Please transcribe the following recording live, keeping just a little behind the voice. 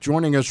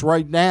Joining us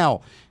right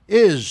now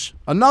is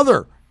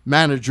another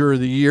Manager of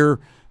the Year.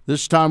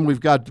 This time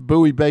we've got the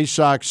Bowie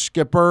Baysox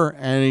skipper,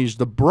 and he's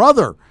the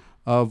brother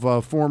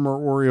of former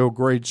Oriole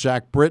great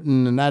Buck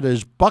Britton, and that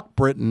is Buck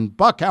Britton.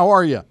 Buck, how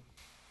are you?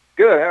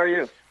 Good. How are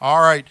you?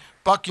 All right,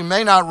 Buck. You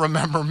may not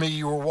remember me.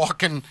 You were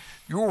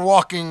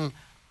walking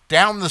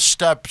down the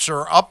steps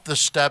or up the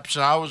steps,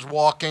 and I was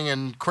walking,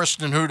 and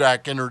Kristen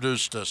Hudak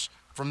introduced us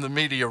from the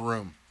media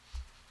room.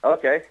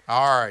 Okay.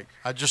 All right.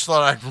 I just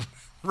thought I'd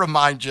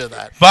remind you of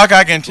that. Buck,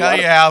 I can tell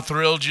you how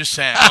thrilled you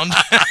sound.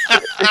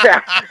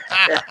 Yeah.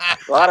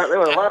 There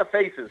were a lot of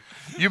faces.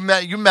 You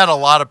met a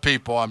lot of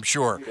people, I'm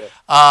sure.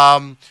 Yeah.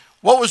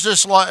 What was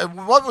this like?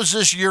 What was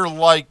this year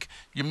like?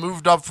 You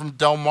moved up from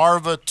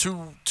Delmarva,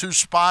 two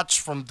spots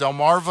from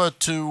Delmarva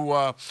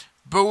to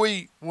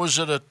Bowie. Was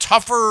it a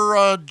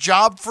tougher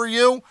job for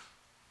you?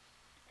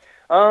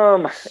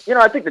 I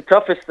think the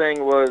toughest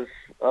thing was,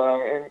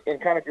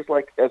 and kind of just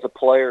like as a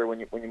player, when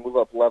you move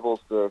up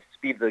levels, the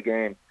speed of the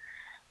game.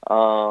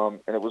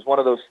 And it was one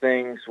of those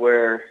things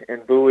where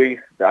in Bowie,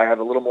 I have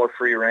a little more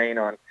free reign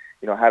on,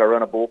 how to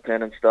run a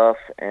bullpen and stuff.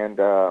 And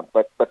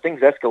but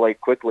things escalate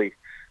quickly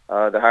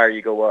the higher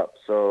you go up.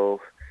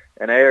 So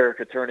an error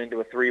could turn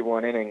into a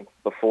 3-1 inning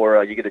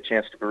before you get a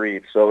chance to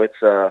breathe. So it's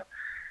the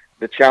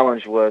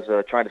challenge was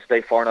trying to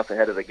stay far enough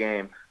ahead of the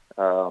game,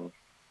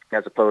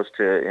 as opposed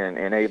to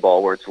in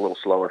A-ball where it's a little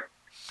slower.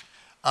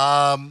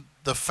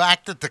 The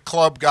fact that the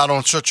club got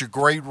on such a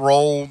great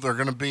roll, they're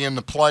going to be in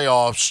the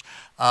playoffs,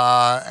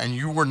 and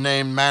you were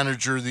named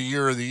Manager of the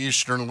Year of the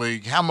Eastern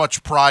League. How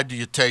much pride do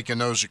you take in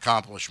those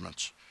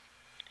accomplishments?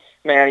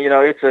 Man,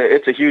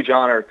 it's a huge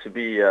honor to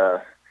be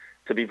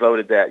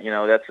voted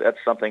that. That's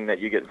something that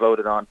you get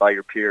voted on by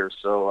your peers.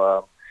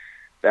 So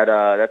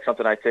that's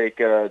something I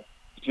take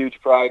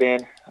huge pride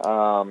in.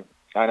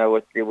 I know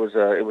it was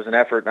an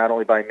effort not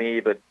only by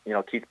me, but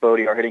Keith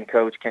Bodie, our hitting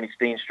coach, Kenny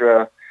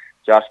Steenstra,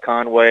 Josh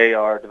Conway,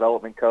 our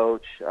development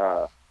coach,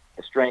 the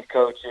strength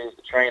coaches,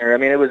 the trainer. I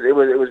mean, it was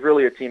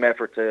really a team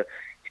effort to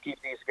keep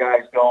these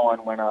guys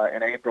going when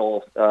in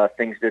April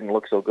things didn't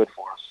look so good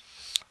for us.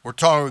 We're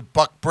talking with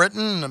Buck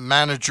Britton, the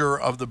manager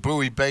of the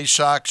Bowie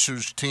Baysox,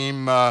 whose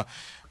team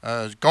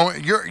is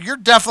going. You're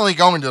definitely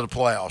going to the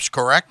playoffs,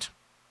 correct?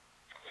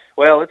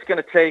 Well, it's going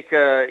to take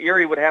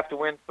Erie would have to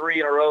win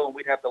 3 in a row, and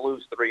we'd have to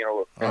lose 3 in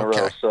a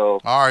row.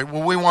 So all right.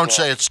 Well, we won't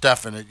say it's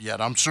definite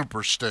yet. I'm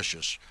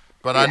superstitious.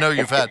 But I know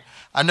you've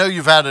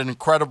had an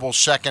incredible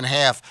second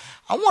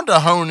half. I wanted to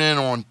hone in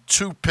on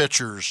two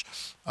pitchers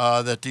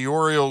that the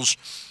Orioles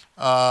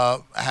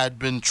had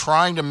been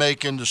trying to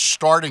make into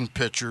starting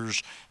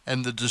pitchers,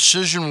 and the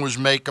decision was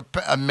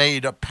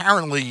made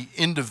apparently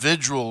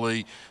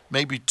individually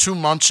maybe 2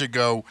 months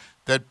ago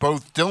that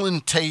both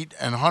Dylan Tate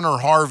and Hunter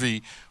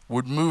Harvey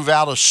would move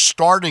out of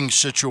starting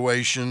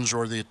situations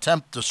or the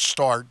attempt to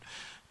start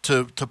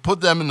to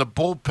put them in the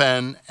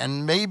bullpen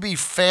and maybe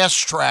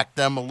fast-track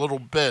them a little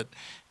bit.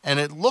 And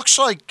it looks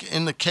like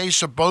in the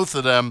case of both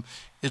of them,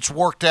 it's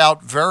worked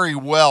out very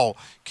well.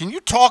 Can you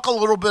talk a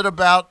little bit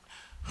about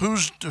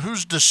whose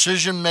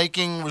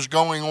decision-making was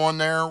going on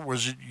there?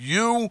 Was it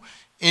you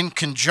in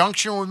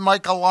conjunction with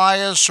Mike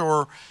Elias,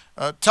 or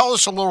tell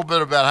us a little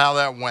bit about how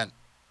that went?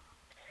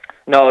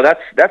 No,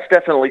 that's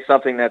definitely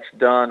something that's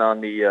done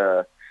on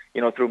the,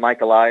 through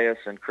Mike Elias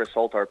and Chris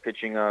Holt, our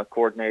pitching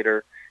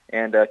coordinator,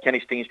 and Kenny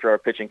Steenstra, our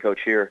pitching coach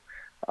here.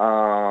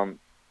 I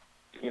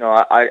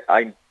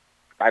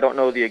don't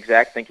know the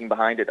exact thinking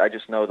behind it. I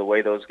just know the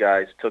way those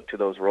guys took to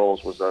those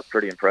roles was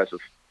pretty impressive.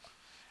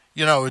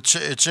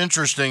 It's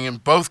interesting. In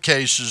both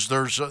cases,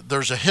 there's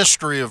a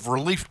history of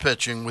relief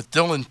pitching. With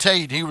Dylan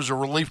Tate, he was a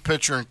relief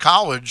pitcher in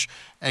college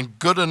and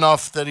good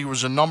enough that he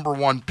was a number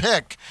 1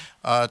 pick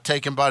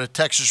taken by the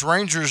Texas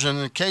Rangers. And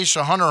in the case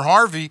of Hunter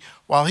Harvey,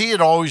 while he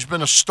had always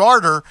been a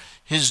starter,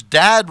 his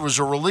dad was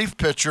a relief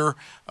pitcher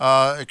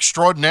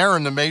extraordinaire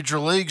in the major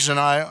leagues, and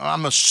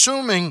I'm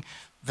assuming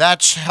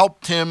that's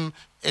helped him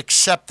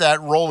accept that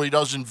role. He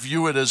doesn't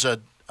view it as a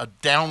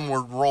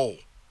downward role.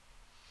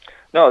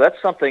 No,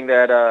 that's something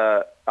that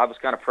I was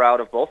kind of proud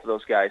of both of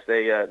those guys.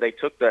 They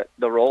took the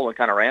role and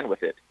kind of ran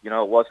with it.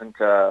 It wasn't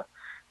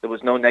there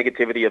was no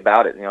negativity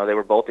about it. They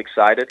were both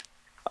excited.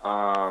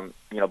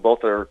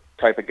 Both are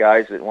type of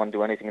guys that want to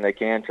do anything they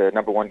can to,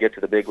 number one, get to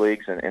the big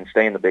leagues and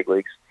stay in the big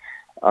leagues.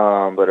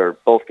 But are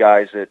both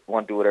guys that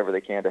want to do whatever they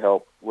can to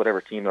help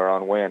whatever team they're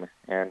on win.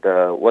 And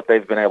what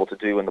they've been able to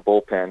do in the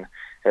bullpen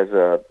has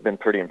been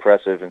pretty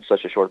impressive in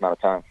such a short amount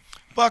of time.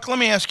 Buck, let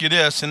me ask you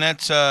this, and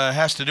that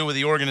has to do with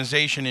the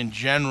organization in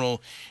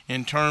general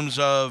in terms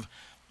of,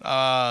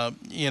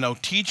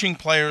 teaching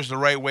players the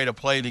right way to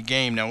play the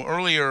game. Now,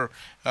 earlier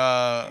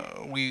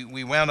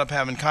we wound up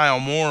having Kyle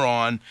Moore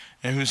on,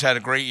 and who's had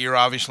a great year,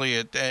 obviously,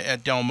 at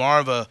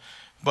Delmarva.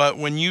 But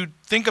when you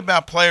think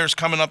about players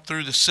coming up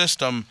through the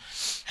system,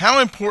 how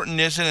important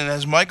is it, and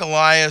has Mike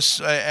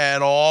Elias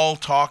at all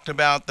talked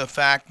about the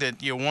fact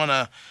that you want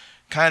to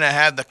kind of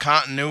have the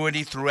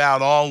continuity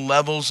throughout all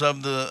levels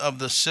of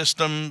the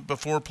system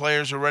before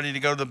players are ready to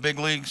go to the big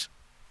leagues?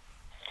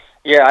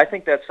 Yeah, I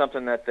think that's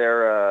something that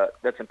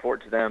that's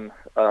important to them,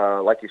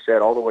 like you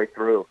said, all the way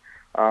through.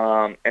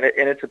 And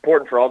it's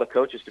important for all the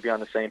coaches to be on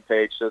the same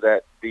page so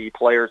that the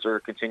players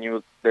are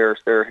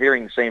they're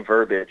hearing the same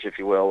verbiage, if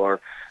you will, or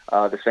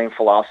the same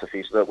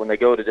philosophy, so that when they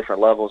go to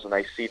different levels and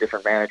they see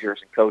different managers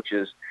and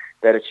coaches,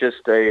 that it's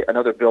just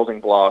another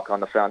building block on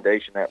the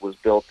foundation that was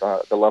built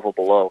the level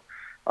below.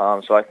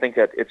 So I think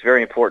that it's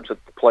very important so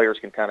that the players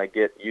can kind of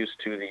get used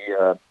to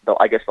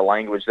the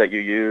language that you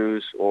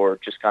use, or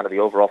just kind of the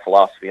overall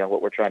philosophy on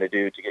what we're trying to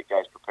do to get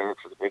guys prepared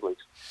for the big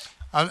leagues.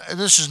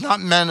 This is not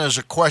meant as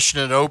a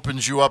question that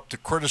opens you up to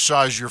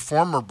criticize your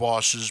former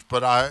bosses,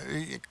 but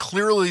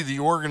clearly the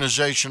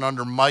organization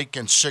under Mike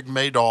and Sig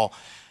Maydal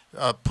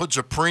puts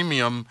a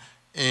premium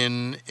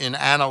in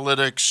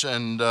analytics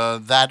and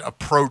that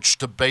approach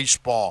to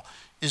baseball.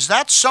 Is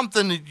that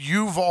something that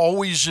you've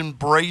always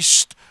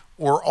embraced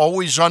or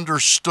always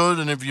understood?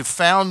 And have you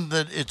found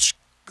that it's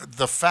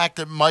the fact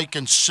that Mike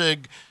and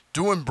Sig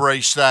do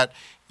embrace that,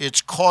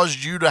 it's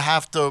caused you to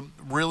have to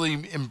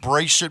really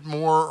embrace it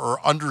more or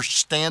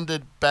understand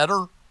it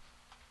better?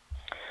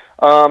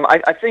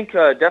 I think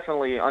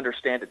definitely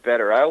understand it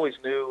better. I always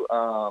knew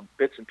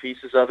bits and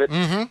pieces of it.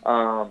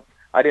 Mm-hmm.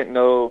 I didn't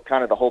know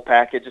kind of the whole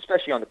package,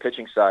 especially on the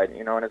pitching side.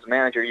 And as a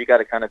manager, you got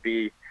to kind of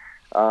be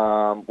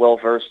well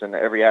versed in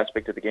every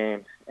aspect of the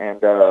game,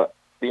 and the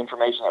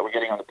information that we're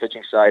getting on the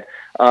pitching side.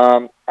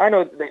 I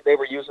know they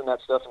were using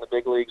that stuff in the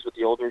big leagues with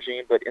the old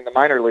regime, but in the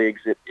minor leagues,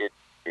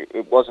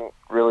 it wasn't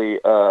really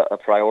a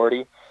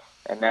priority,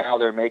 and now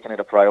they're making it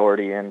a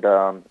priority. And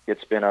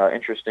it's been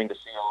interesting to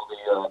see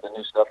all the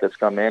new stuff that's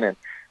come in, and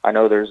I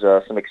know there's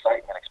some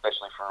excitement,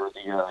 especially for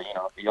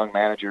the young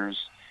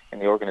managers in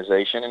the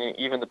organization, and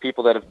even the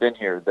people that have been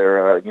here.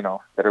 They're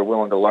that are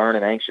willing to learn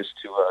and anxious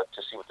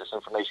to see what this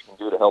information can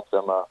do to help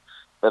them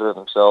better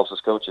themselves as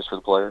coaches for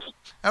the players.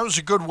 That was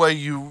a good way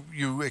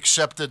you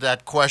accepted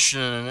that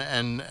question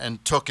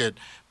and took it,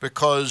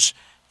 because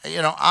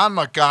I'm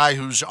a guy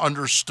who's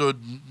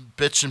understood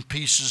bits and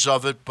pieces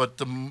of it, but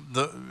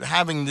the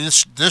having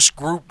this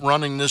group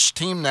running this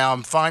team now,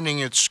 I'm finding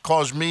it's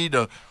caused me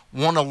to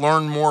want to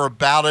learn more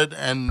about it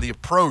and the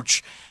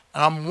approach.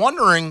 And I'm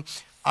wondering,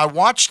 I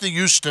watched the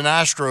Houston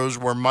Astros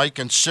where Mike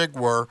and Sig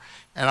were,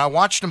 and I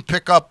watched them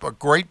pick up a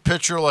great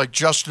pitcher like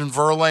Justin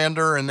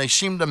Verlander, and they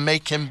seemed to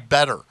make him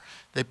better.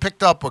 They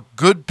picked up a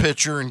good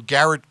pitcher in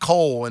Garrett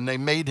Cole, and they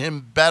made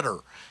him better.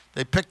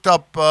 They picked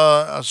up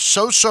a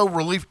so-so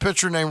relief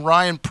pitcher named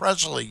Ryan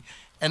Presley,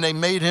 and they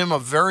made him a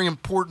very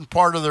important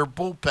part of their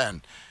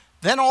bullpen.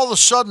 Then all of a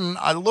sudden,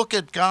 I look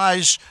at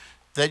guys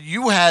that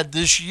you had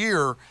this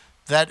year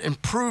that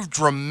improved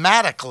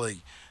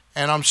dramatically,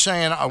 and I'm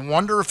saying, I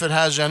wonder if it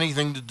has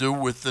anything to do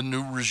with the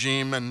new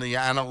regime and the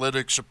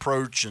analytics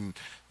approach and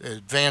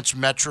advanced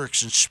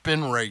metrics and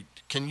spin rate.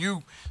 Can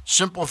you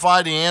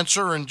simplify the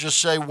answer and just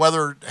say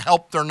whether it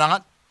helped or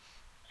not?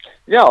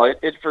 Yeah,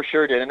 it for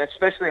sure did, and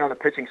especially on the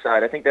pitching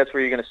side. I think that's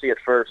where you're going to see it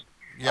first.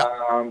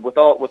 Yep. With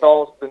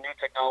all the new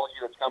technology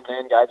that's coming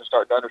in, guys are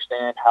starting to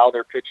understand how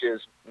their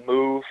pitches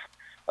move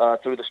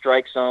through the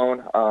strike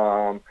zone,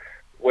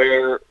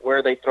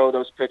 where they throw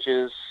those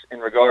pitches in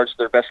regards to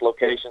their best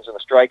locations in the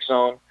strike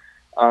zone.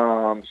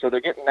 So they're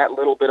getting that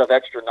little bit of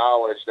extra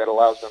knowledge that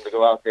allows them to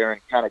go out there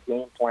and kind of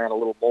game plan a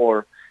little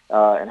more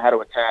and how to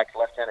attack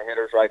left-handed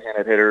hitters,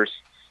 right-handed hitters.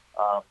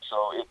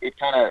 So it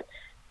kind of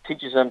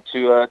teaches them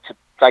to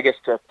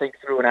think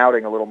through an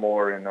outing a little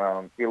more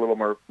and be a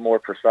little more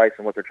precise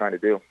in what they're trying to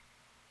do.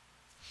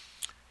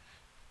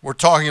 We're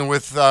talking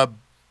with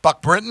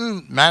Buck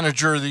Britton,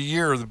 Manager of the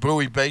Year of the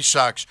Bowie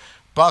Baysox.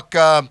 Buck,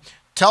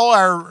 tell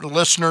our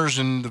listeners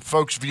and the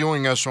folks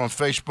viewing us on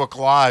Facebook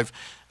Live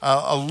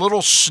a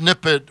little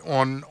snippet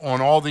on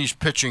all these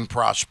pitching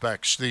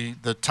prospects,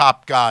 the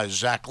top guys,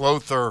 Zach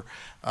Lothar,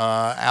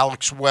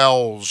 Alex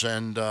Wells,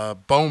 and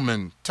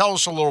Bowman. Tell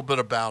us a little bit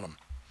about them.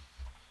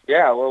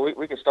 Yeah, well,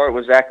 we can start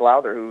with Zach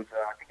Lowther, who's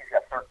I think he's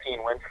got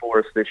 13 wins for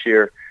us this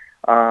year.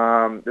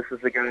 This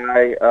is a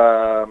guy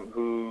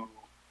who,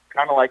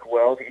 kind of like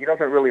Wells, he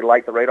doesn't really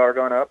like the radar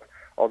going up,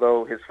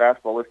 although his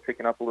fastball is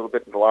picking up a little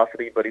bit in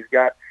velocity. But he's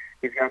got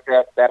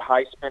that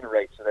high spin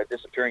rate, so that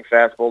disappearing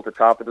fastball at the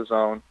top of the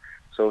zone.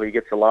 So he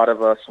gets a lot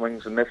of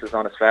swings and misses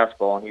on his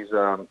fastball,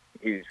 and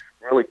he's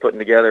really putting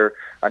together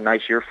a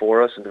nice year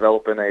for us and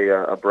developing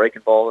a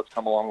breaking ball that's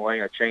come a long way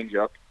and a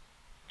changeup.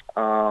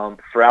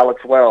 For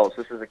Alex Wells,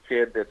 this is a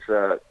kid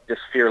that's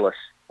just fearless.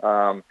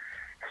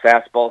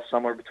 Fastball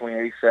somewhere between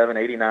 87,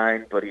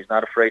 89, but he's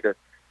not afraid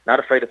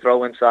to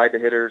throw inside the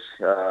hitters.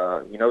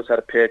 He knows how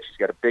to pitch. He's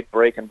got a big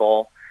breaking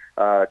ball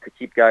to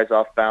keep guys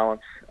off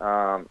balance,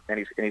 and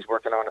he's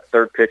working on a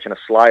third pitch and a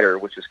slider,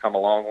 which has come a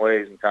long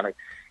ways and kind of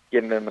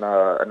giving him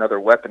another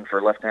weapon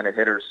for left-handed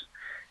hitters.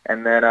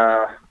 And then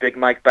Big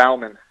Mike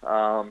Bauman.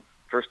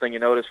 First thing you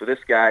notice with this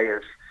guy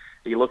is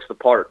he looks the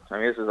part. I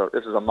mean,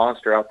 this is a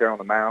monster out there on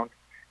the mound.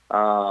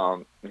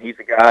 He's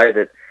a guy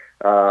that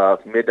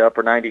mid to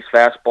upper 90s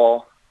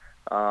fastball.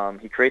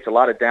 He creates a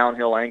lot of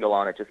downhill angle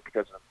on it just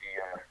because of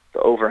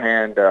the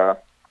overhand,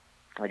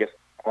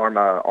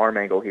 arm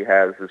angle he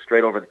has is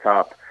straight over the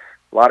top.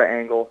 A lot of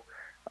angle.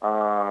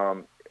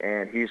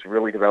 And he's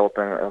really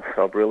developing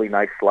a really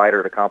nice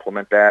slider to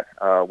complement that,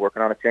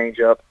 working on a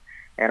changeup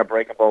and a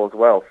breaking ball as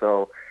well.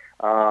 So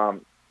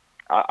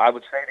I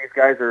would say these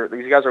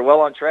guys are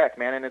well on track,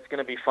 man, and it's going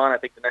to be fun. I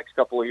think the next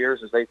couple of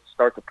years as they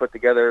start to put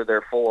together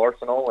their full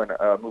arsenal and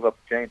move up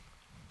the chain.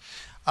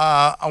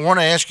 I want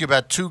to ask you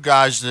about two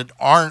guys that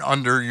aren't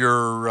under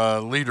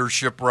your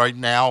leadership right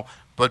now,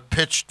 but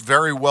pitched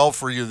very well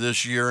for you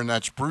this year, and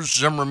that's Bruce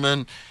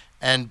Zimmerman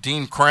and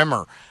Dean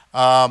Kremer.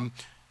 Um,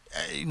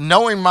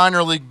 Knowing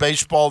minor league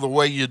baseball the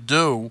way you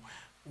do,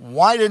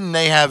 why didn't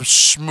they have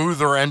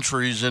smoother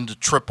entries into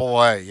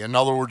AAA? In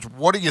other words,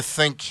 what do you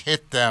think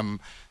hit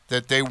them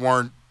that they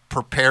weren't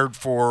prepared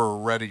for or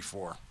ready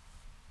for?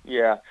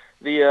 Yeah,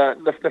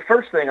 the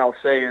first thing I'll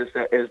say is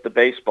the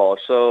baseball.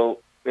 So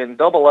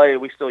in AA,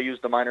 we still use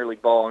the minor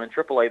league ball, and in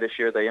AAA this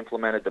year they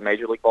implemented the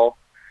major league ball.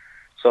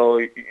 So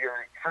you're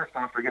first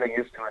off, we're getting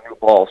used to a new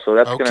ball, so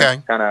that's going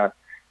to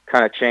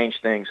kind of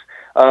change things.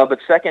 But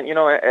second,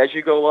 as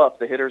you go up,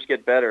 the hitters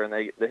get better and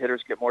the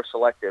hitters get more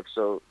selective.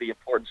 So the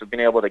importance of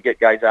being able to get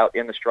guys out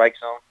in the strike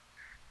zone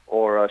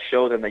or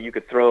show them that you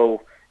could throw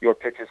your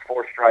pitches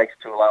 4 strikes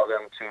to allow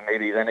them to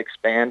maybe then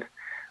expand.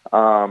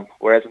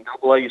 Whereas in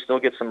AA, you still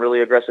get some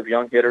really aggressive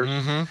young hitters.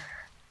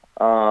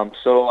 Mm-hmm.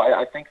 So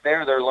I think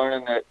they're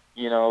learning that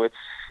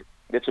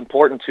it's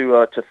important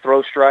to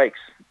throw strikes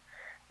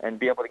and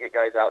be able to get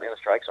guys out in the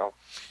strike zone.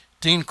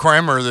 Dean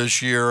Kremer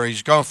this year,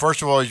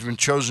 first of all, he's been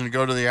chosen to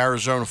go to the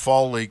Arizona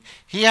Fall League.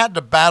 He had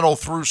to battle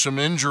through some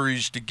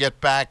injuries to get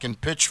back and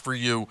pitch for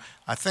you.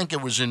 I think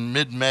it was in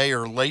mid-May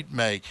or late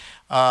May.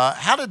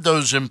 How did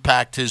those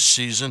impact his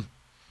season?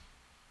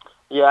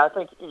 Yeah, I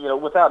think,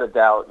 without a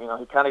doubt,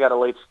 he kind of got a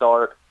late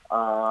start.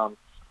 I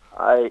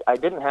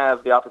didn't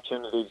have the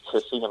opportunity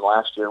to see him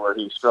last year where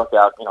he struck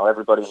out,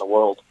 everybody in the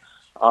world.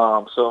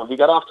 So he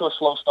got off to a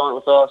slow start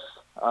with us.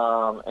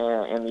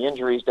 And the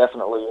injuries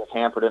definitely have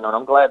hampered him. And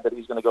I'm glad that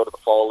he's going to go to the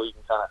fall league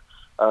and kind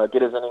of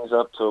get his innings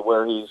up to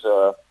where he's,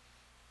 so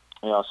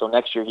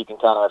next year he can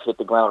kind of hit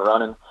the ground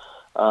running.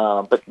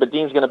 But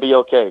Dean's going to be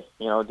okay.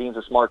 Dean's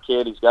a smart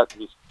kid. He's got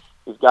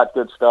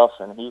good stuff,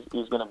 and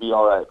he's going to be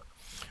all right.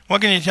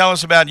 What can you tell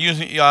us about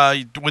using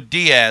with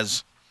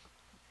Diaz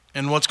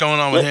and what's going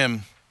on with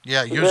him?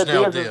 Yeah,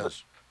 Yusniel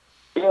Diaz.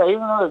 Yeah, he's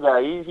another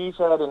guy. He's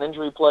had an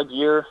injury-plagued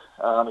year.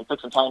 He took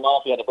some time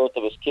off. He had the birth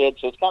of his kid,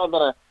 so it's kind of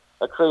been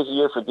a crazy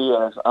year for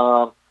Diaz.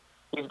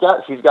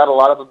 He's got a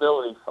lot of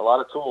ability, a lot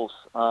of tools.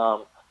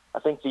 I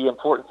think the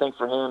important thing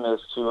for him is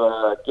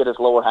to get his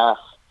lower half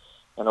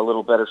in a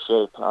little better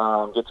shape,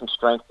 get some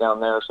strength down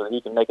there so that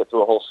he can make it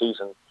through a whole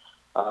season.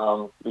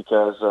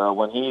 Because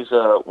when he's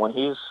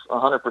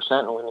 100%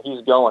 and when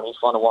he's going, he's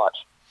fun to watch.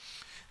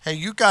 Hey,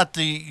 you got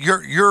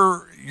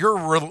you're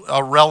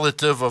a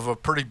relative of a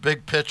pretty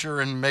big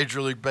pitcher in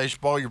Major League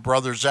Baseball. Your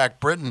brother Buck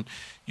Britton.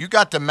 You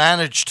got to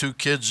manage 2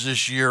 kids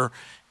this year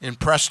in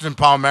Preston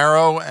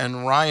Palmeiro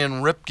and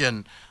Ryan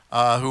Ripken,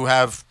 who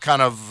have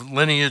kind of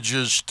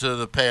lineages to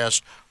the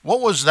past.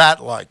 What was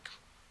that like?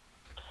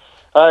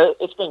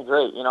 It's been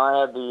great.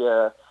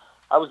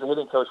 I was the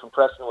hitting coach when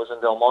Preston was in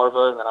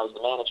Delmarva, and then I was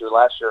the manager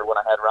last year when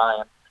I had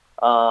Ryan.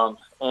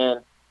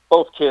 And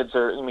both kids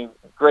are,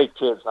 great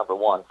kids, number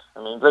one.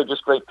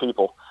 Great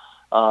people.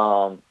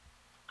 And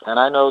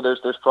I know there's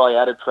probably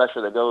added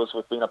pressure that goes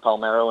with being a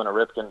Palmeiro and a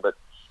Ripken, but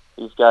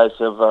these guys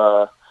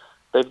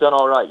they've done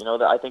all right.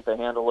 I think they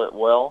handle it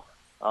well.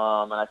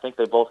 And I think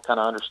they both kind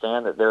of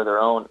understand that they're their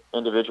own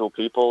individual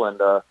people, and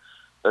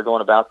they're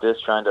going about this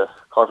trying to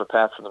carve a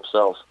path for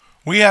themselves.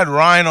 We had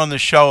Ryan on the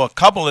show a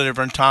couple of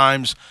different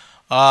times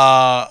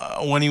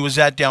when he was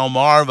at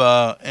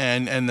Delmarva,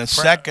 and the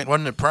second...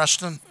 Wasn't it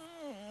Preston?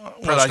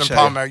 Preston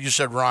Palmer. You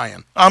said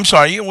Ryan. I'm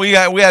sorry. We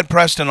had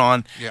Preston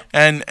on, yeah.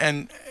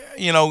 and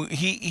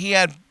he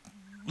had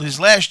his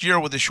last year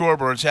with the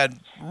Shorebirds had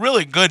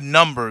really good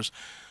numbers.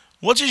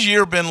 What's his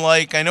year been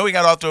like? I know he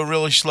got off to a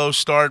really slow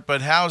start,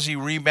 but how's he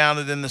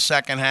rebounded in the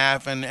second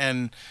half,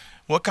 and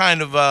what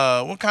kind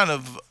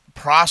of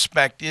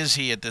prospect is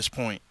he at this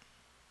point?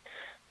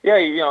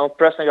 Yeah,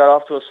 Preston got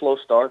off to a slow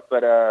start,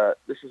 but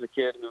this is a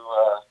kid who.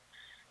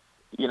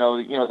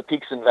 The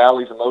peaks and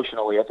valleys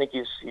emotionally. I think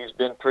he's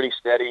been pretty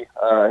steady.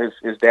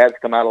 His dad's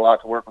come out a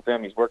lot to work with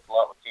him. He's worked a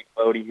lot with Keith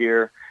Bodie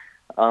here.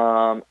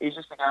 He's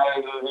just a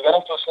guy who he got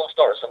off to a slow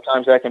start.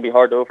 Sometimes that can be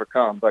hard to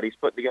overcome, but he's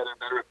put together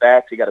better at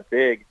bats. He got a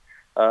big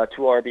 2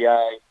 RBI,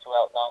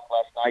 2-out knock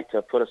last night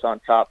to put us on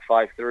top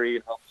 5-3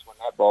 and help us win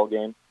that ball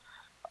game.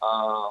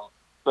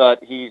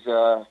 But he's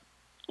a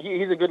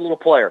good little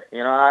player.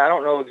 I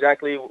don't know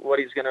exactly what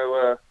who he's going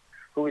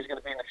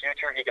to be in the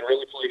future. He can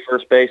really play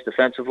first base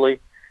defensively.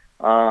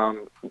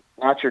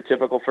 Not your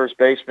typical first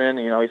baseman.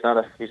 He's not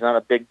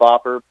a big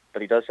bopper,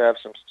 but he does have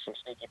some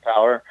sneaky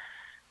power.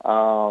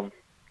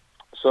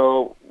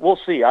 So we'll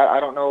see.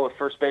 I don't know if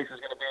first base is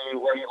going to be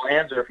where he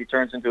lands or if he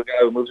turns into a guy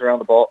who moves around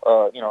the ball,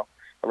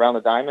 around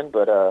the diamond.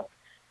 But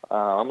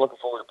I'm looking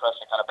forward to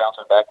Preston kind of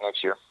bouncing back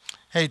next year.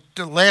 Hey,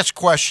 the last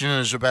question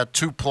is about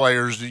two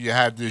players that you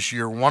had this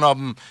year. One of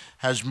them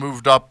has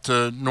moved up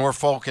to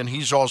Norfolk, and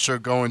he's also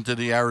going to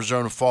the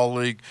Arizona Fall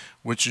League,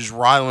 which is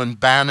Rylan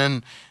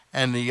Bannon.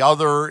 And the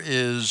other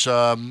is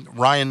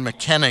Ryan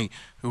McKinney,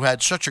 who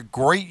had such a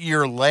great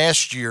year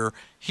last year.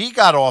 He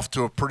got off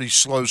to a pretty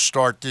slow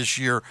start this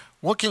year.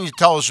 What can you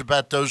tell us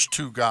about those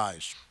two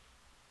guys?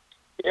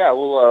 Yeah,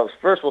 well,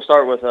 first we'll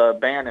start with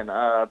Bannon.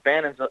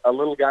 Bannon's a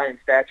little guy in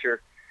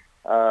stature,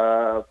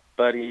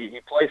 but he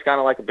plays kind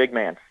of like a big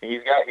man.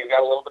 He's got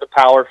a little bit of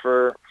power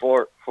for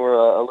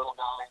a little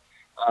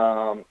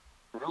guy.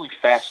 Really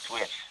fast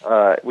twitch.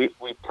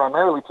 We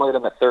primarily played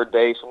him at third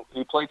base.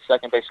 He played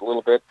second base a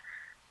little bit,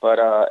 but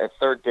at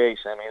third base,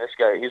 I mean, this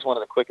guy, he's one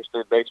of the quickest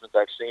third basemen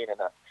I've seen, and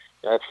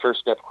that first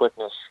step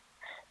quickness.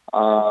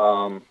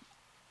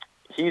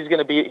 He's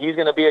gonna be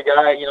a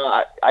guy. You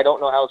know, I don't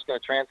know how it's gonna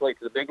translate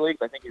to the big leagues.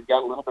 I think he's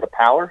got a little bit of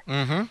power.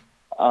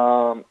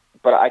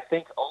 But I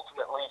think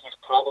ultimately he's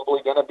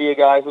probably gonna be a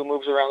guy who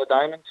moves around the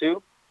diamond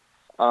too.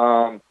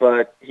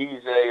 But he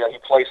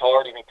plays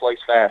hard and he plays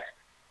fast.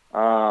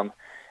 And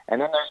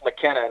then there's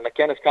McKenna. And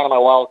McKenna's kind of my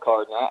wild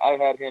card. And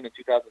I had him in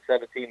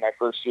 2017, my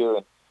first year,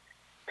 and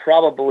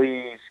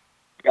probably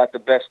got the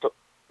best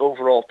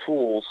overall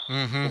tools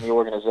in the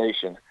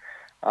organization.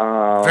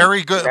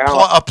 Very good.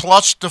 Now, A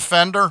plus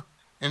defender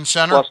in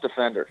center? Plus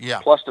defender. Yeah.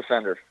 Plus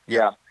defender.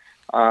 Yeah.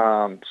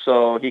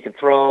 So he can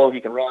throw,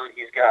 he can run.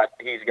 He's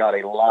got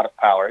a lot of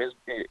power.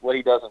 What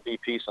he does in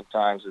BP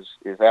sometimes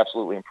is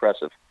absolutely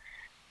impressive.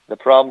 The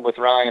problem with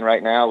Ryan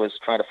right now is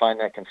trying to find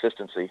that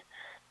consistency.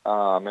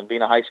 And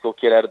being a high school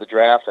kid out of the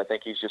draft, I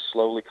think he's just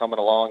slowly coming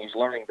along. He's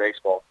learning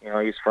baseball. You know,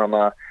 he's from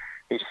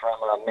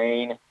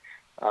Maine,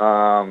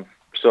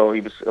 so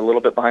he was a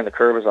little bit behind the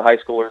curve as a high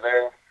schooler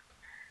there.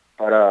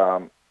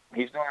 But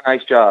he's doing a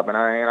nice job, and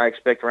I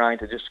expect Ryan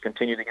to just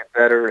continue to get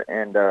better.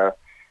 And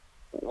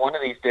one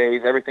of these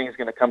days, everything's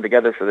going to come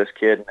together for this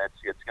kid, and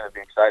it's going to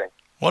be exciting.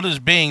 What does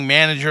being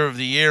manager of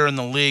the year in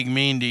the league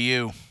mean to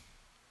you?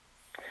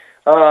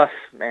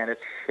 Man,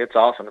 it's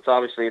awesome. It's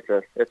obviously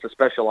it's a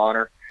special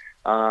honor.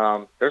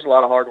 There's a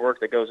lot of hard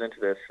work that goes into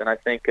this, and I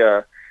think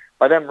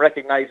by them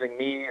recognizing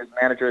me as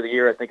manager of the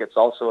year, I think it's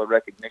also a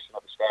recognition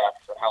of the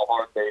staff and how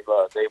hard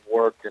they've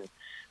worked, and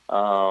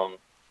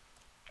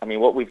I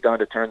mean what we've done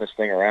to turn this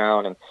thing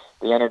around, and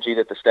the energy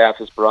that the staff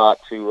has brought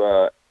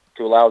to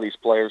allow these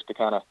players to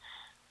kind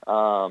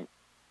of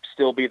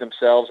still be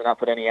themselves and not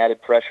put any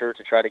added pressure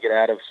to try to get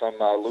out of some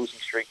losing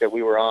streak that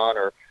we were on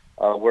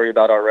or worry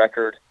about our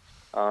record.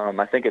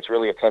 I think it's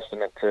really a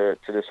testament to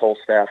this whole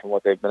staff and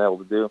what they've been able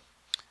to do.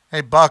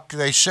 Hey, Buck,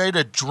 they say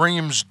that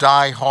dreams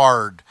die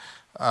hard.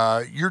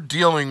 You're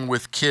dealing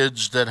with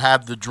kids that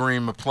have the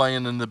dream of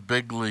playing in the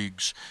big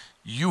leagues.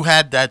 You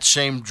had that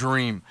same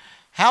dream.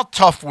 How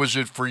tough was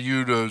it for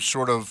you to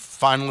sort of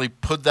finally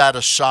put that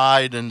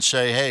aside and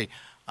say, hey,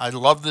 I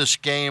love this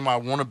game, I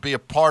want to be a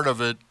part of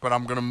it, but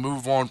I'm going to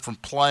move on from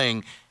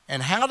playing?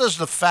 And how does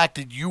the fact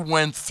that you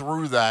went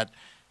through that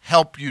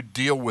help you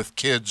deal with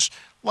kids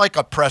like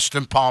a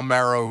Preston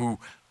Palmero who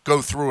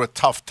go through a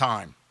tough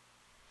time?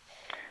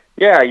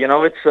 Yeah, you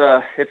know,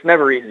 it's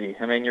never easy.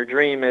 I mean, your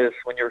dream is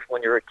when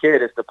you're a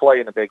kid is to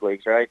play in the big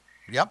leagues, right?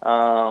 Yep.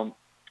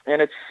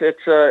 And it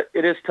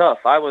is tough.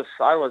 I was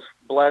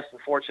blessed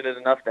and fortunate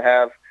enough to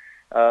have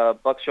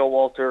Buck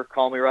Showalter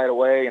call me right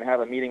away and have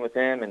a meeting with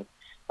him, and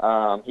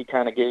he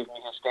kind of gave me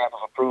his stamp of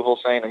approval,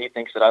 saying that he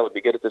thinks that I would be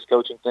good at this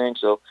coaching thing.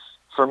 So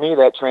for me,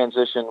 that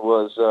transition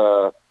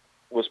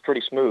was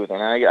pretty smooth,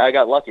 and I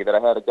got lucky that I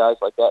had guys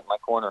like that in my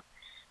corner.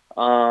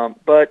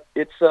 But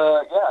it's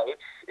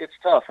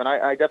tough, and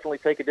I definitely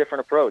take a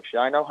different approach.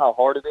 I know how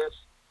hard it is.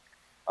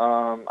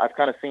 I've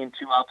kind of seen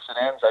two opposite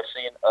ends. I've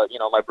seen,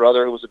 my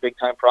brother who was a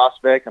big-time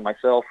prospect and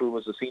myself who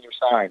was a senior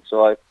sign.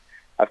 So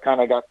I've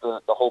kind of got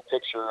the whole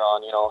picture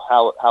on,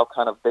 how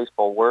kind of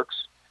baseball works.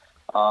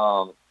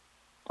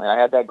 And I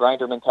had that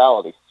grinder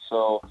mentality.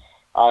 So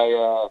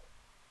I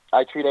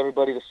treat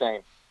everybody the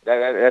same.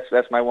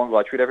 That's my one goal.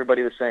 I treat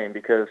everybody the same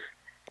because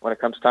when it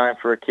comes time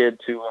for a kid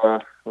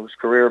whose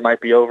career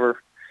might be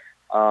over,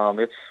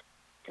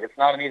 it's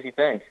not an easy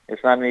thing.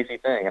 It's not an easy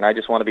thing, and I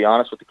just want to be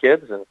honest with the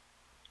kids and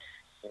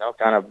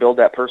kind of build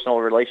that personal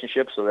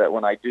relationship so that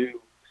when I do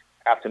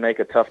have to make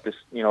a tough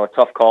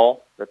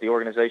call that the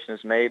organization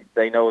has made,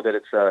 they know that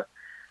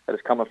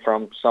it's coming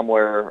from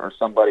somewhere or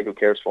somebody who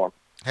cares for them.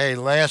 Hey,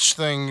 last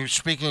thing.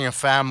 Speaking of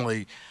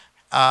family,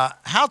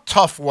 how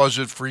tough was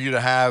it for you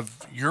to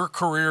have your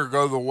career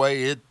go the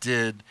way it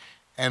did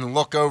and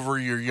look over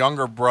your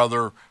younger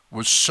brother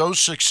was so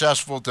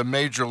successful at the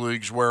major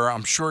leagues, where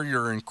I'm sure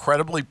you're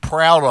incredibly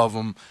proud of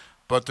him,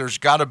 but there's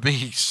got to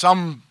be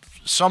some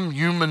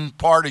human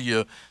part of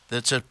you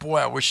that said, boy,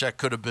 I wish that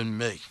could have been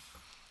me.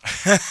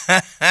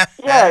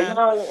 Yeah,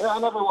 I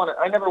never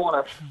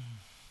want to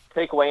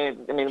take away.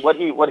 I mean, what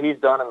he's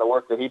done and the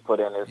work that he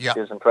put in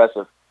is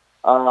impressive.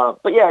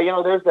 But yeah,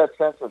 there's that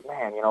sense of,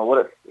 man,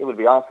 it would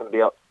be awesome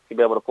to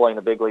be able to play in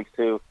the big leagues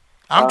too.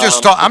 I'm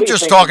just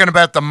talking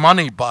about the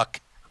money, Buck.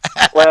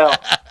 Well,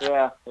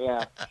 yeah.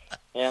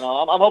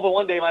 I'm hoping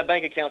one day my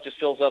bank account just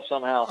fills up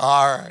somehow.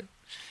 All right.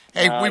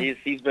 Hey,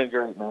 he's been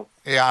great, man.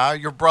 yeah,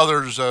 your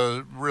brother's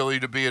really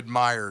to be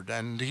admired,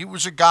 and he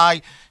was a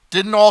guy.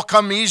 Didn't all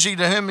come easy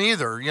to him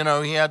either. You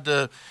know, he had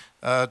to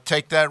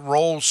take that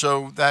role.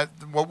 So that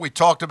what we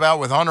talked about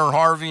with Hunter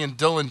Harvey and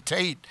Dylan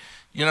Tate.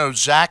 You know,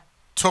 Zach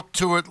took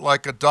to it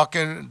like a duck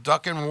in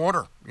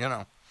water. You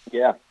know.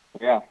 Yeah,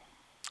 yeah.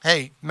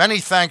 Hey, many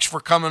thanks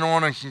for coming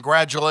on, and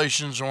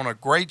congratulations on a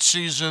great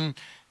season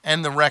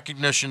and the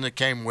recognition that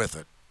came with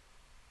it.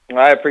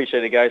 I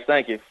appreciate it, guys.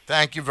 Thank you.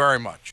 Thank you very much.